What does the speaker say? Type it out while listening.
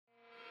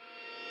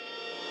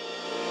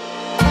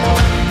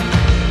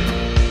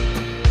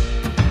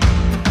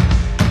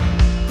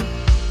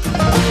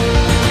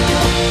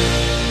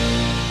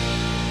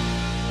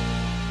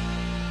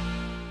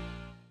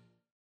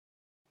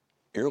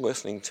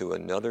listening to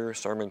another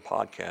sermon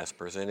podcast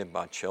presented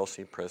by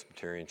Chelsea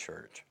Presbyterian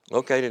Church.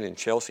 Located in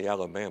Chelsea,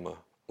 Alabama,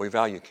 we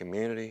value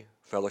community,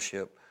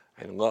 fellowship,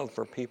 and love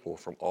for people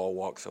from all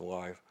walks of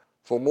life.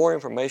 For more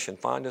information,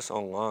 find us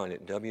online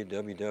at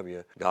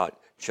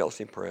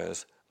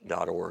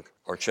www.chelseapres.org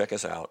or check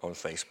us out on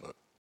Facebook.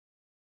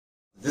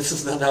 This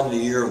is the time of the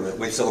year that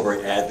we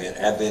celebrate Advent.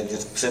 Advent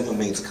just simply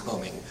means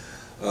coming.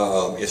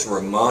 It's a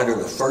reminder of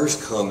the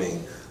first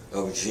coming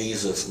of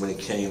Jesus when he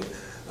came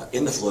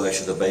in the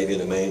flesh as a baby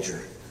in a manger.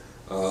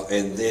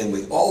 And then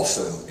we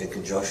also, in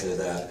conjunction to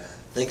that,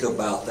 think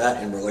about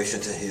that in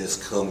relation to his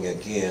coming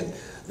again.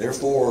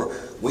 Therefore,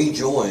 we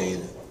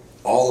join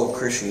all of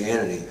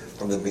Christianity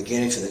from the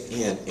beginning to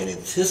the end in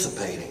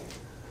anticipating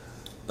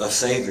a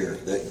Savior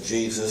that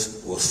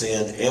Jesus will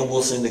send and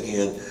will send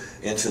again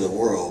into the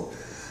world.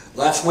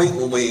 Last week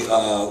when we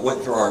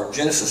went through our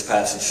Genesis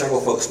passage, several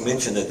folks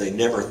mentioned that they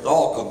never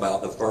thought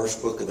about the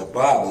first book of the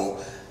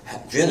Bible,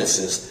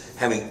 Genesis,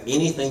 having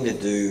anything to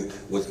do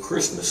with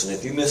Christmas. And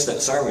if you missed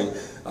that sermon,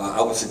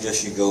 I would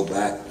suggest you go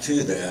back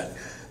to that.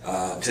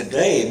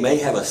 Today may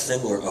have a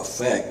similar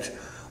effect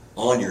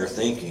on your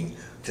thinking.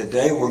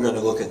 Today we're going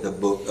to look at the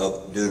book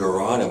of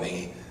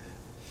Deuteronomy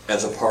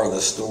as a part of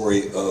the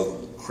story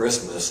of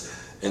Christmas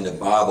in the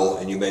Bible.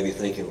 And you may be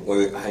thinking,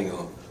 wait, hang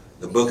on.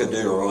 The book of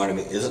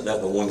Deuteronomy, isn't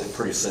that the one that's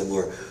pretty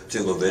similar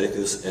to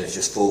Leviticus? And it's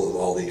just full of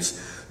all these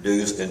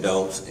do's and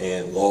don'ts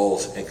and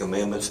laws and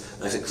commandments.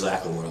 That's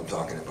exactly what I'm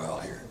talking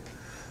about here.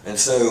 And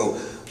so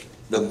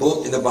the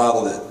book in the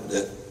Bible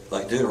that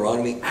like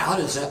Deuteronomy, how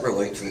does that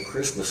relate to the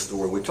Christmas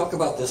story? We talk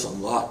about this a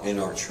lot in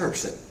our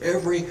church, that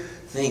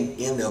everything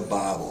in the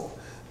Bible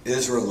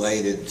is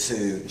related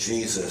to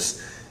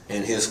Jesus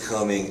and his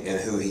coming and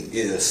who he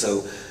is.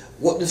 So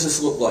what does this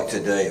look like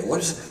today? What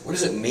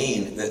does it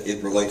mean that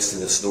it relates to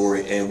this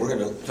story? And we're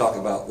going to talk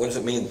about what does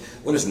it mean,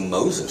 what does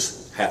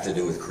Moses have to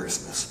do with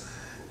Christmas?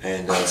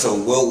 And so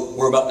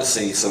we're about to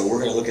see. So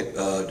we're going to look at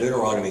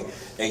Deuteronomy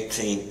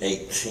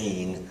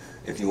 18:18,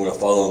 if you want to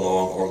follow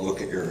along or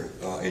look at your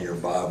in your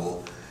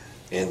Bible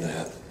in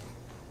that.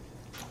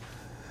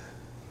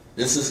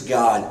 This is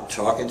God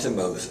talking to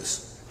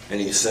Moses,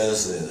 and he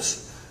says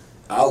this: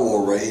 I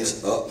will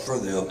raise up for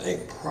them a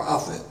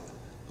prophet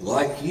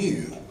like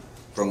you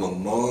from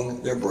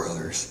among their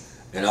brothers,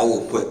 and I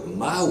will put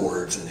my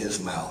words in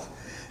his mouth,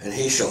 and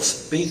he shall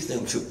speak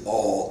them to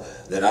all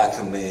that I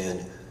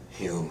command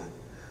him.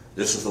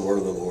 This is the word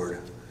of the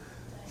Lord.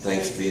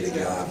 Thanks be to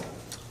God.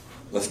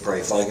 Let's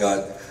pray. Father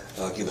God,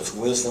 give us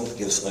wisdom,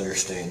 give us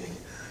understanding.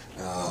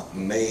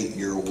 May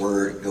your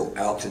word go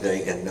out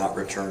today and not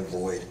return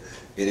void.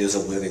 It is a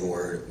living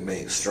word.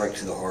 May it strike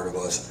to the heart of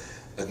us.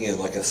 Again,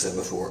 like I said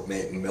before, may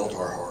it melt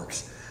our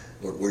hearts.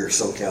 Lord, we're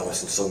so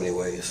callous in so many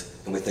ways,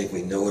 and we think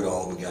we know it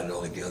all, we got it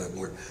all together.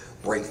 Lord,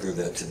 break through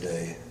that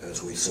today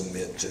as we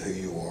submit to who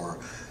you are,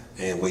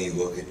 and we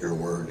look at your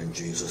word in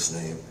Jesus'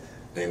 name.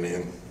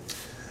 Amen.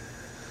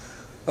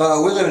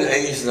 We live in an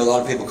age that a lot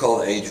of people call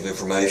the age of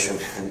information,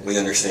 and we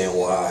understand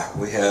why.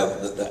 We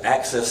have the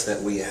access that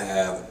we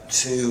have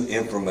to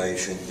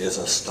information is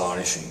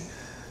astonishing.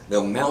 The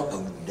amount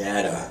of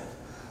data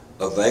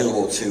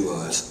available to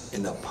us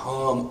in the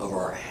palm of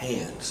our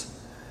hands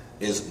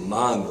is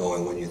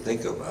mind-blowing when you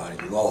think about it.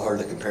 You've all heard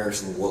the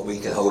comparison of what we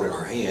can hold in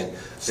our hand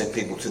sent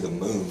people to the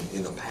moon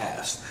in the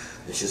past.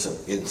 It's just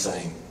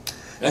insane.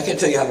 And I can't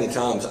tell you how many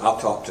times I've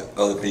talked to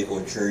other people,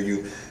 and sure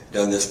you've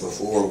done this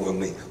before,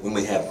 when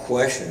we have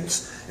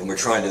questions and we're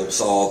trying to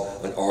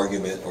solve an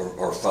argument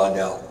or find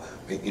out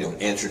an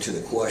answer to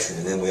the question,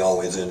 and then we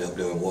always end up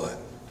doing what?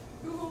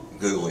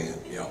 Googling it.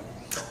 Yeah.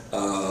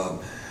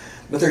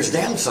 But there's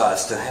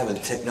downsides to having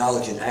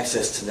technology and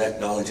access to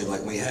technology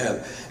like we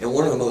have. And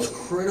one of the most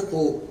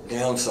critical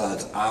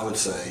downsides, I would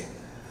say,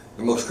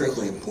 the most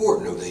critically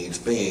important of these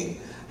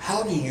being,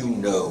 how do you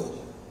know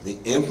the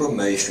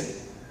information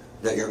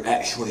that you're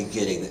actually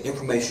getting, the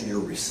information you're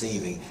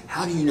receiving,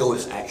 how do you know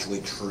it's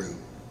actually true?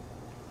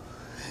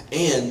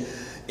 And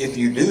if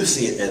you do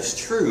see it as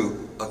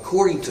true,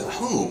 according to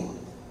whom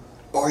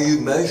are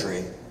you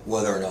measuring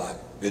whether or not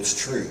it's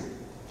true?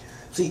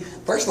 See,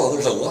 first of all,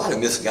 there's a lot of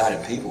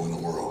misguided people in the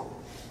world.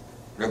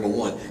 Number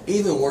one.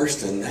 Even worse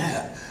than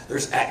that,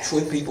 there's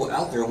actually people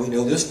out there, and we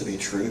know this to be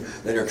true,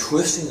 that are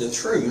twisting the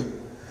truth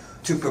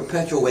to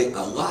perpetuate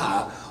a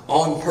lie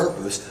on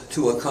purpose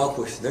to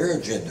accomplish their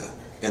agenda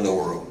in the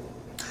world.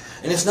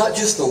 And it's not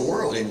just the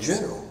world in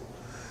general,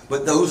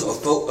 but those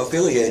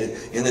affiliated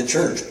in the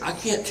church. I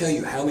can't tell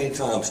you how many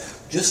times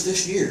just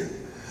this year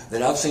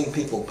that I've seen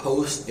people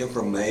post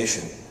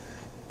information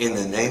in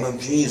the name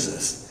of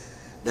Jesus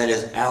that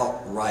is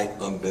outright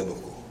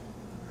unbiblical.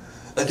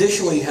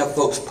 Additionally, you have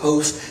folks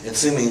post and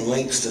send me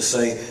links to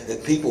say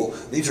that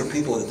these are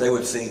people that they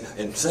would see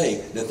and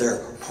say that they're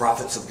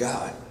prophets of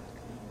God.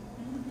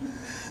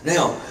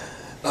 Now,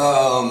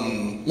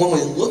 when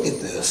we look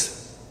at this,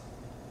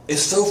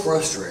 it's so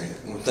frustrating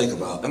when we think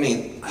about it. I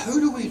mean, who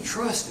do we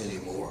trust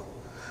anymore?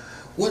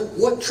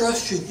 What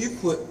trust should you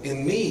put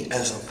in me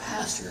as a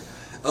pastor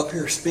up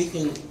here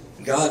speaking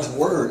God's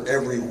word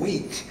every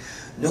week,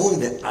 knowing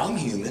that I'm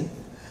human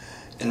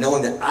and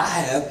knowing that I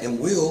have and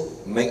will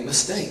make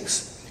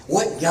mistakes.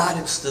 What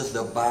guidance does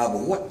the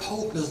Bible, what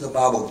hope does the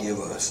Bible give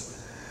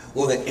us?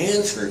 Well, the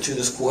answer to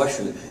this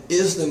question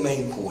is the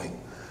main point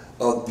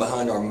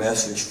behind our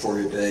message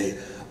for today.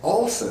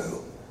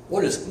 Also,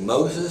 what does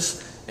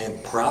Moses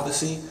and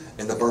prophecy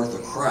and the birth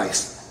of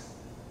Christ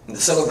and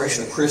the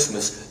celebration of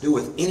Christmas do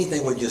with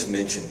anything we just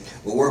mentioned?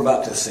 Well, we're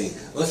about to see.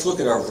 Let's look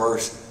at our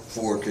verse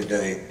for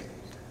today.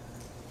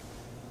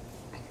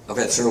 I've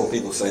had several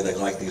people say they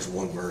like these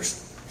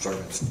one-verse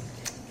sermons.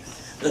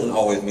 Doesn't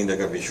always mean they're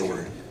going to be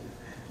shorter.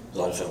 A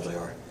lot of times they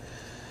are.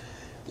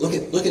 Look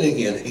at it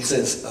again. He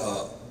says,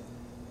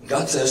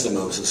 God says to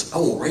Moses, I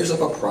will raise up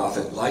a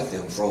prophet like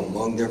them from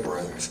among their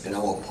brothers, and I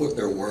will put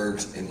their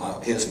words in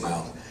his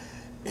mouth,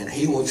 and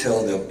he will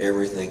tell them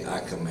everything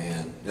I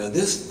command. Now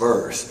this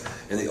verse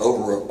in the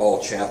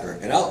overall chapter,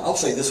 and I'll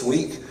say this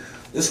week,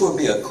 this would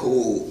be a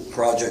cool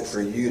project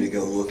for you to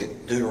go look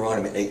at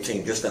Deuteronomy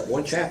 18, just that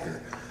one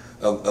chapter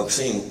of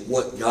seeing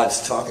what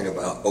God's talking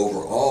about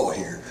overall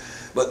here.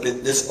 But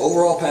this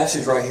overall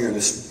passage right here,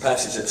 this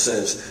passage that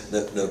says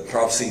that the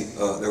prophecy,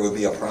 there would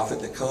be a prophet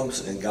that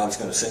comes and God's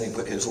going to send him,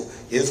 put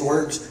his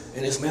words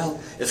in his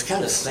mouth, it's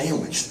kind of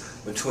sandwiched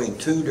between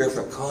two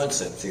different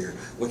concepts here,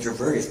 which are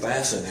very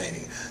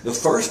fascinating. The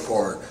first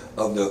part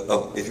of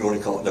if you want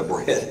to call it the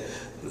bread,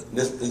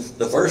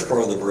 the first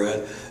part of the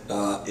bread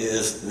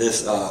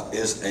is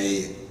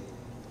a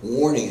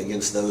warning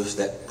against those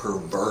that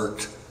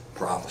pervert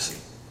prophecy.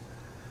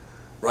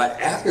 Right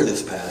after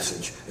this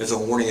passage is a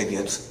warning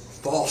against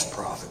false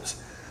prophets.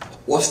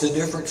 What's the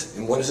difference?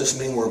 And what does this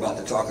mean? We're about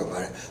to talk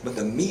about it. But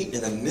the meat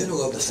in the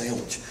middle of the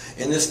sandwich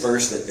in this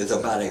verse that is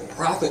about a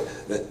prophet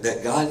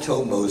that God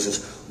told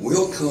Moses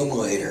will come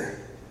later.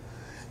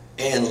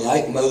 And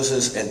like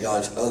Moses and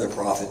God's other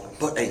prophet,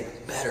 but a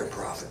better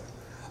prophet,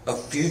 a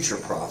future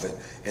prophet,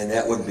 and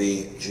that would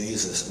be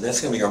Jesus. And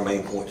that's going to be our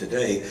main point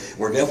today.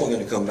 We're definitely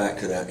going to come back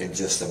to that in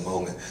just a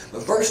moment.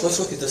 But first, let's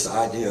look at this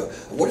idea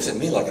of what does it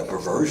mean like a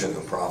perversion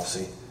of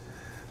prophecy?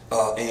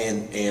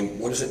 And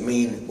what does it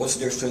mean? What's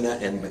the difference between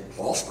that and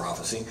false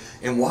prophecy?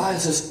 And why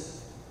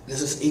does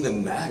this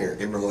even matter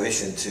in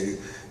relation to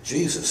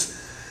Jesus?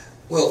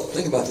 Well,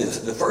 think about this.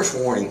 The first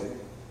warning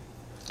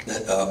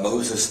that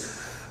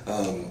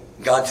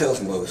God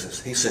tells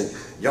Moses, he said,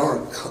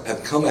 y'all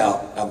have come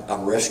out, I've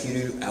rescued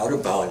you out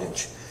of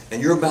bondage,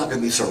 and you're about to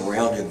be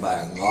surrounded by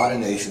a lot of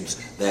nations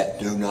that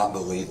do not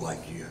believe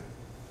like you.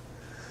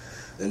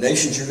 The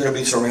nations you're going to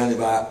be surrounded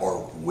by are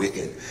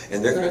wicked,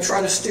 and they're going to try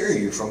to steer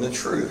you from the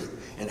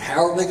truth. And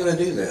how are they going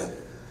to do that?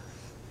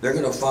 They're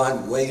going to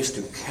find ways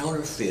to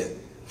counterfeit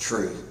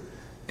truth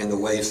in the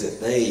ways that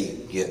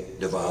they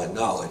get divine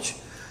knowledge.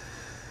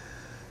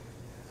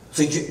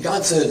 See,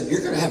 God said,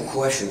 you're going to have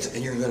questions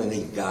and you're going to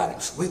need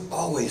guidance. We've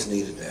always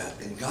needed that,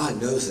 and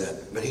God knows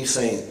that. But he's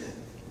saying,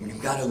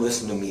 you've got to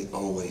listen to me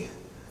only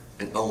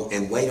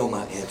and wait on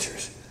my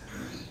answers.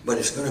 But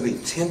it's going to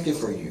be tempting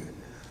for you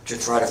to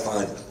try to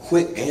find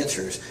quick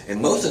answers, and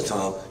most of the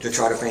time to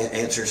try to find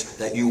answers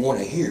that you want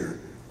to hear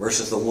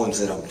versus the ones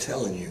that I'm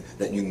telling you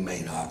that you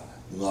may not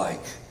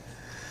like.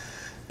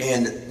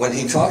 And when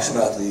he talks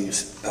about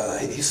these,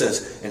 he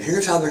says, and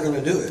here's how they're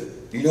going to do it.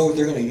 You know what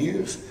they're going to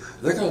use?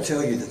 They're going to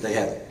tell you that they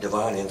have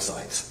divine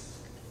insights.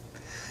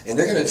 And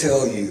they're going to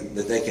tell you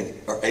that they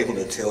are able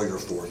to tell your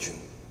fortune.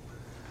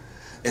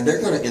 And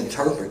they're going to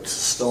interpret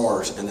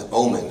stars and the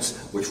omens,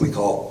 which we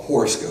call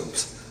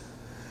horoscopes.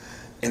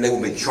 And they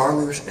will be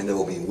charmers, and there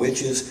will be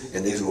witches,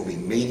 and these will be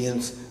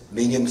mediums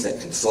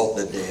that consult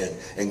the dead.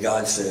 And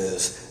God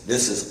says,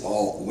 this is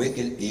all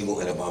wicked,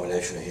 evil, and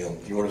abomination to him.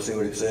 You want to see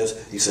what it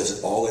says? He says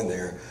it all in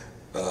there,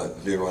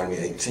 Deuteronomy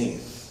 18.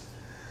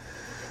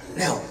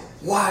 Now,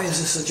 why is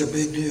this such a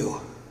big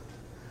deal?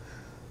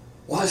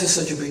 Why is this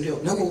such a big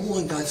deal? Number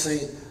one, God's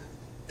saying,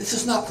 this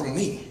is not from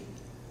me.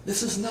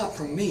 This is not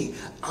from me.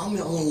 I'm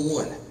the only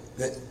one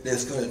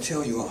that's going to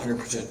tell you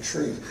 100%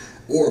 truth,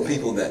 or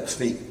people that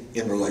speak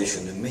in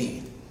relation to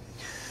me.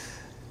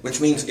 Which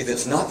means if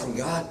it's not from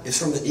God, it's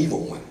from the evil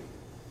one.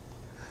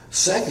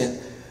 Second,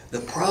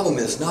 the problem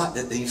is not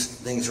that these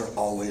things are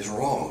always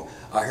wrong.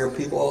 I hear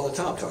people all the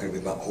time talking to me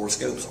about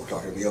horoscopes, or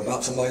talking to me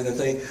about somebody that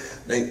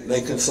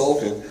they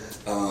consulted,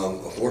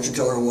 a fortune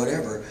teller or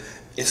whatever.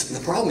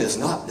 The problem is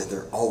not that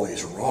they're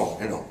always wrong.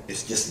 No,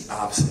 it's just the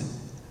opposite.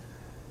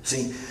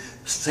 See,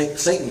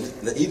 Satan,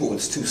 the evil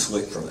one's too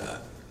slick for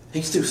that.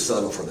 He's too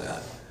subtle for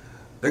that.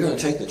 They're going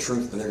to take the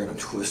truth and they're going to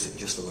twist it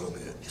just a little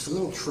bit. Just a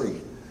little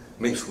truth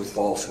mixed with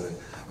falsehood.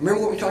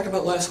 Remember what we talked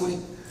about last week?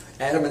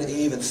 Adam and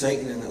Eve and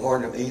Satan in the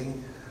Garden of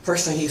Eden?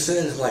 First thing he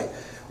said is like,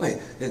 wait,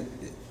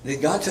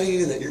 did God tell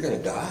you that you're going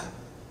to die?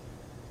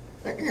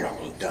 You're not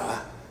going to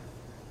die.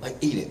 Like,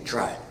 eat it,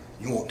 try it.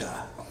 You won't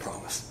die, I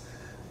promise.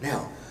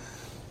 Now,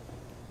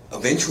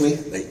 eventually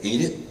they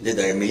eat it. Did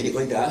they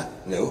immediately die?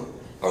 No.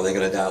 Are they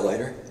going to die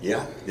later?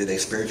 Yeah. Did they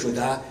spiritually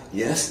die?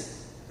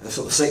 Yes. That's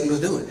what Satan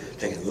was doing.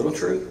 Taking a little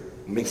truth,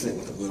 mixing it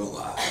with a little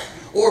lie.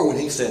 Or when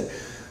he said,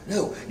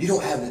 no, you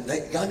don't have,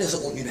 God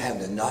doesn't want you to have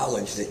the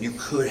knowledge that you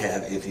could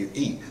have if you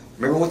eat.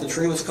 Remember what the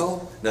tree was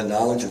called? The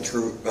knowledge of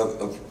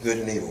good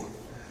and evil.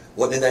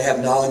 What did they have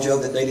knowledge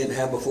of that they didn't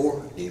have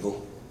before?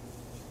 Evil.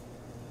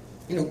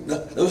 You know,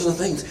 those are the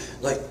things,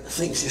 like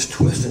things just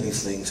twisting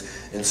these things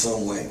in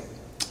some way.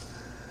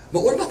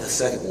 But what about the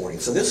second warning?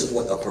 So this is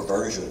what a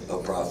perversion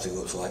of prophecy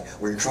looks like,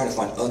 where you're trying to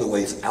find other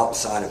ways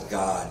outside of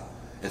God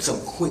in some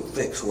quick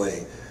fix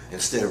way,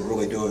 instead of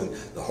really doing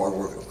the hard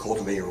work of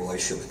cultivating a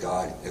relationship with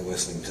God and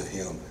listening to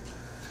Him.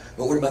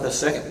 But what about the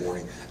second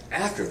warning?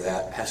 After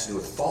that has to do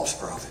with false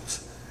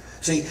prophets.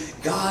 See,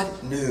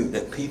 God knew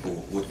that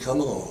people would come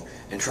along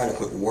and try to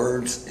put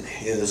words in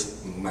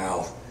His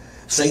mouth,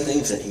 say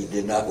things that He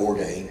did not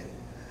ordain,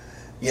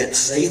 yet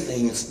say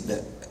things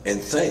that,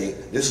 and say,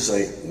 this is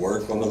a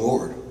word from the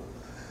Lord.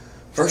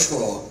 First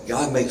of all,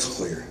 God makes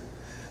clear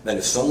that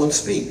if someone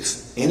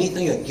speaks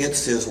anything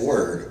against His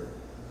word,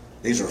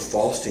 these are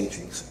false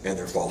teachings and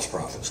they're false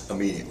prophets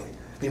immediately.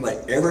 If anybody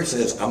ever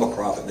says, I'm a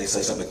prophet, and they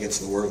say something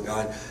against the word of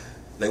God,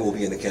 they will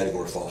be in the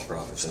category of false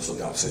prophets. That's what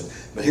God said.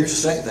 But here's the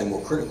second thing,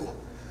 more critical.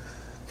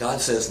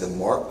 God says the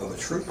mark of a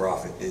true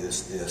prophet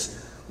is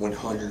this: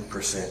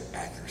 100%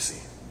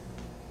 accuracy.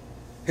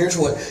 Here's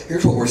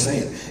what we're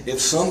saying. If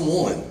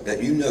someone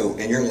that you know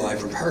in your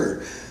life or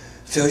heard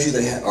tells you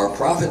they are a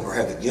prophet or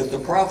have the gift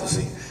of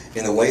prophecy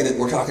in the way that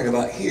we're talking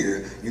about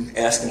here, you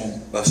ask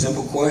them a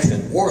simple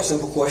question, or a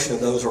simple question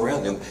of those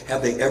around them: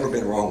 have they ever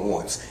been wrong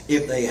once?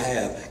 If they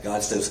have,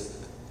 God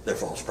says they're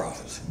false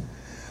prophets.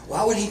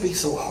 Why would He be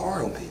so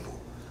hard on people?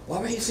 Why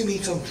would He be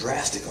so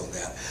drastic on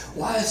that?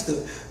 Why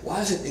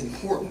is it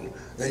important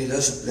that He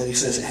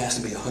says it has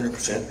to be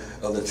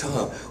 100% of the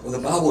time? Well, the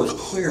Bible is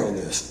clear on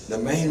this. The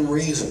main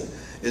reason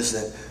is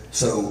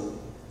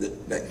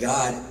that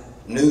God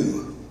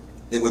knew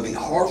it would be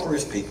hard for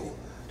His people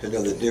to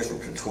know the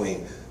difference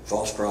between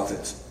false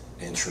prophets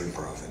and true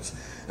prophets.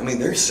 I mean,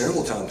 there's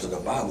several times in the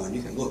Bible, and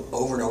you can look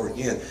over and over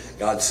again,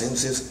 God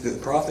sends His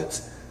good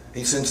prophets.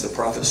 He sends the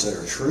prophets that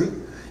are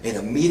true, and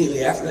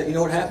immediately after that, you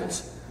know what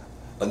happens?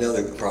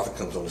 Another prophet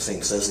comes on the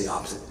scene, says the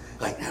opposite.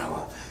 Like,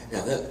 now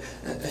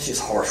that's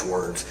just harsh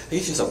words.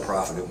 He's just a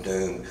prophet of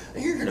doom.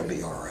 You're going to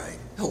be all right.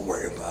 Don't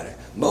worry about it.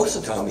 Most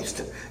of the time,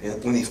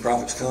 when these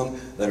prophets come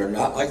that are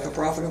not like the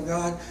prophet of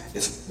God,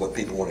 it's what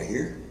people want to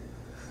hear.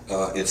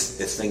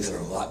 It's things that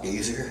are a lot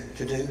easier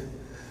to do.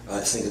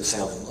 It's things that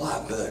sound a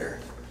lot better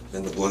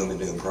than the gloom and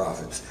doom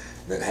prophets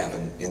that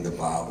happen in the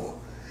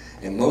Bible.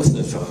 And most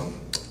of the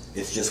time,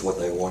 it's just what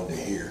they wanted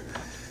to hear.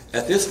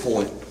 At this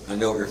point, I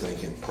know what you're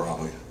thinking,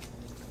 probably.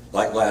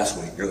 Like last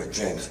week, you're like,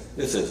 James,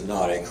 this is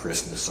not a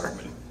Christmas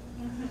sermon.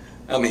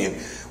 I mean,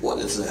 what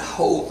does the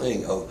whole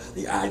thing of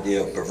the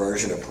idea of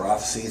perversion of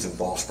prophecies and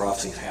false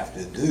prophecies have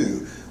to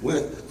do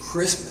with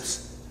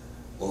Christmas?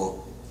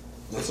 Well,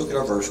 let's look at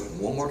our verse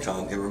one more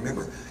time and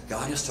remember,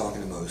 God is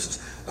talking to Moses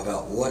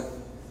about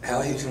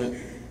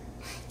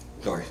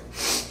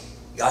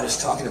God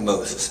is talking to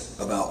Moses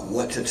about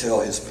what to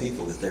tell His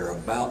people that they're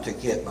about to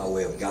get by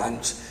way of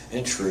guidance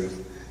and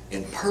truth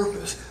and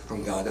purpose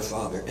from God the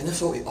Father. And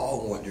that's what we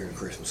all want during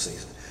Christmas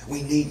season.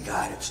 We need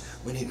guidance.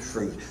 We need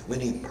truth. We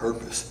need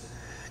purpose.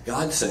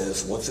 God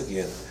says, once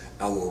again,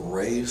 I will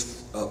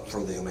raise up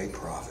for them a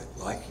prophet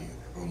like you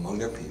from among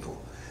their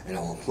people, and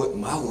I will put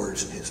my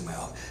words in his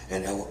mouth,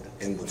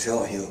 and will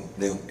tell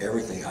them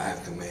everything I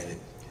have commanded.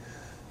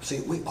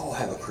 See, we all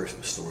have a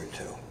Christmas story to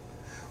tell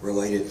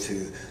related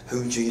to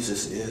who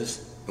Jesus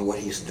is and what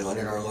He's done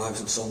in our lives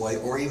in some way,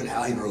 or even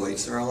how He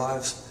relates to our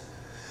lives.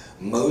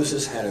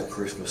 Moses had a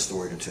Christmas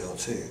story to tell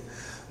too.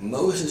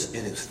 Moses,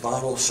 in his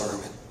final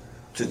sermon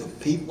to the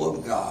people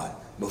of God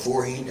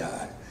before he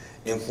died,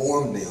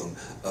 informed them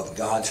of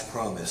God's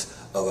promise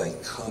of a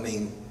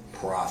coming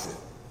prophet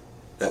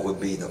that would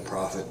be the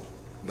prophet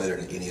better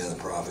than any other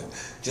prophet.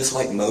 Just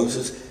like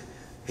Moses,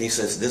 he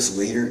says this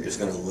leader is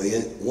going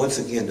to once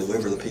again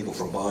deliver the people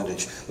from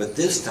bondage, but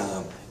this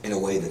time in a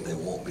way that they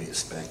won't be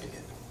expecting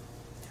it.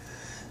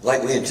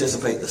 Like we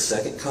anticipate the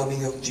second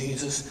coming of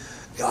Jesus,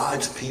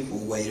 God's people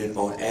waited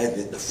on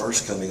Advent, the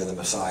first coming of the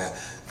Messiah,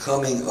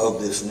 coming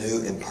of this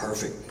new and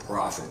perfect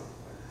prophet.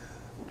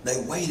 They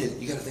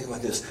waited. You got to think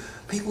about this.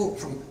 People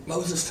from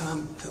Moses'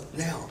 time to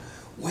now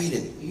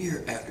waited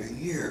year after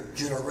year,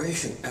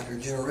 generation after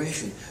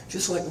generation,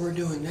 just like we're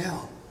doing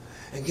now.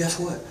 And guess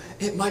what?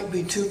 It might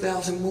be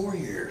 2,000 more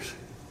years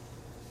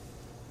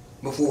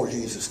before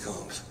Jesus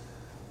comes.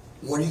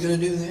 What are you going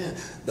to do then?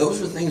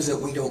 Those are things that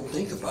we don't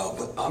think about,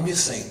 but I'm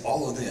just saying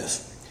all of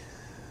this.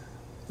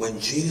 When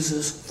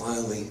Jesus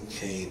finally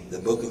came, the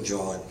book of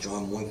John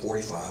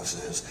 1:45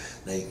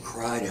 says, they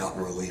cried out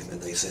in relief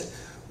and they said,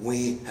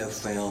 we have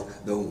found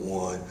the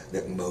one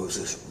that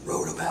Moses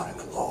wrote about in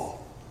the law.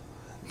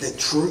 The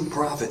true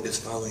prophet is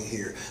finally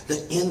here.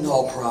 The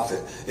end-all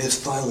prophet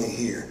is finally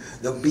here.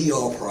 The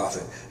be-all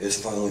prophet is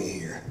finally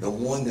here. The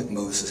one that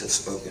Moses has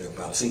spoken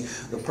about. See,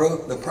 the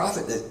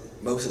prophet that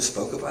Moses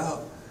spoke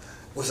about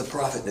was a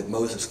prophet that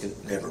Moses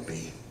could never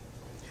be.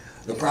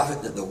 The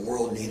prophet that the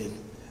world needed,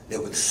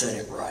 that would set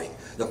it right.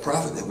 The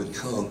prophet that would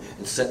come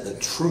and set the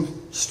truth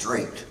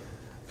straight,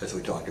 as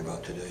we talked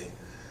about today.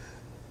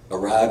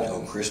 Arrived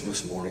on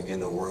Christmas morning in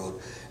the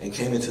world and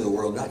came into the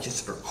world not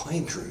just to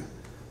proclaim truth,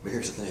 but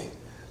here's the thing,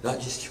 Not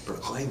just to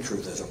proclaim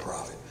truth as a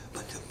prophet,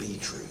 but to be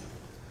true.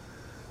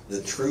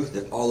 The truth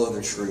that all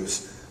other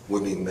truths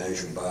would be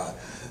measured by.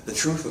 The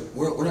truth,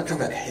 we're not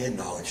talking about head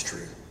knowledge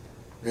truth.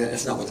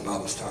 That's not what the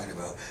Bible's talking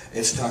about.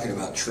 It's talking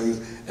about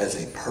truth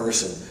as a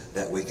person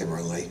that we can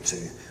relate to.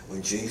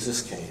 When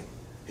Jesus came,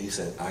 he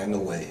said, I am the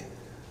way,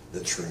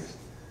 the truth,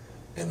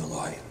 and the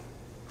light.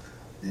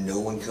 No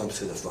one comes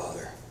to the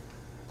Father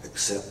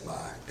except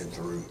by and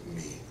through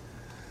me.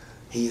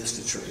 He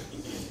is the truth.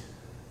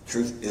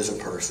 Truth is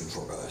a person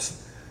for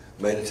us.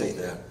 Meditate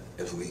that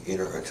as we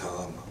enter a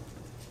time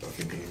of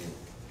communion.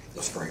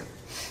 Let's pray.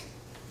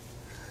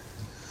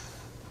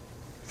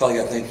 Father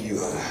God, thank you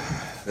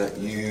that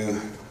you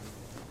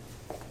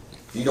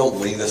don't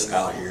leave us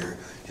out here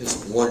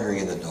just wandering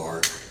in the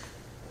dark.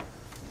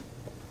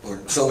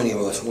 Lord, so many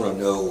of us want to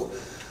know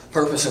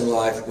purpose in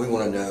life. We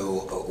want to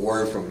know a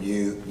word from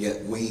you,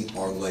 yet we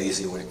are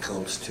lazy when it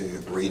comes to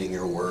reading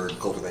your word,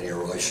 cultivating a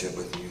relationship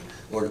with you.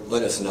 Lord,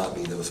 let us not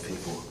be those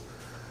people.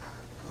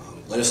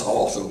 Let us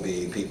also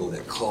be people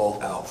that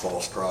call out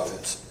false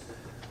prophets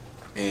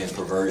and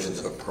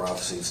perversions of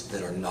prophecies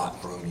that are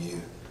not from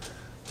you,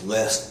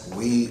 lest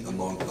we,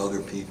 among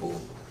other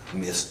people,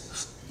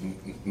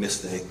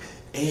 mistake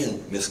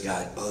and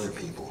misguide other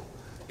people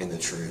in the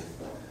truth.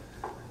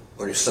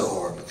 Lord, it's so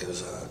hard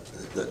because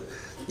the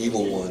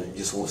evil one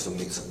just wants to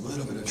mix a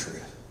little bit of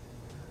truth,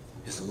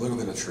 just a little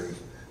bit of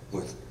truth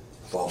with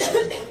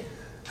falsehood.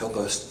 Help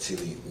us to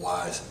be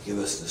wise. Give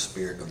us the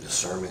spirit of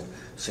discernment.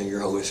 Send your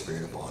Holy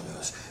Spirit upon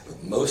us.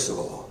 But most of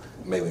all,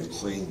 may we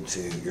cling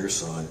to your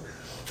Son,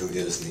 who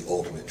is the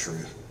ultimate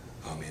truth.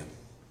 Amen.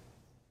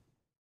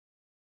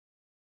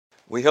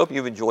 We hope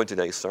you've enjoyed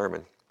today's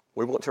sermon.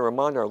 We want to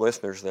remind our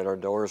listeners that our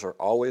doors are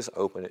always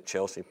open at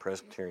Chelsea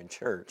Presbyterian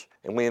Church,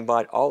 and we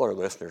invite all our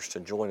listeners to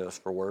join us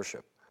for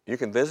worship. You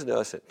can visit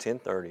us at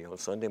 10:30 on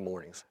Sunday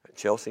mornings at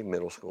Chelsea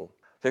Middle School.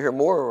 To hear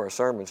more of our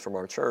sermons from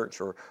our church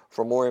or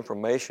for more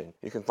information,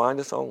 you can find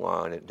us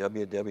online at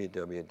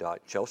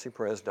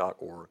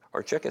www.chelseapres.org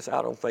or check us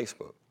out on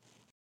Facebook.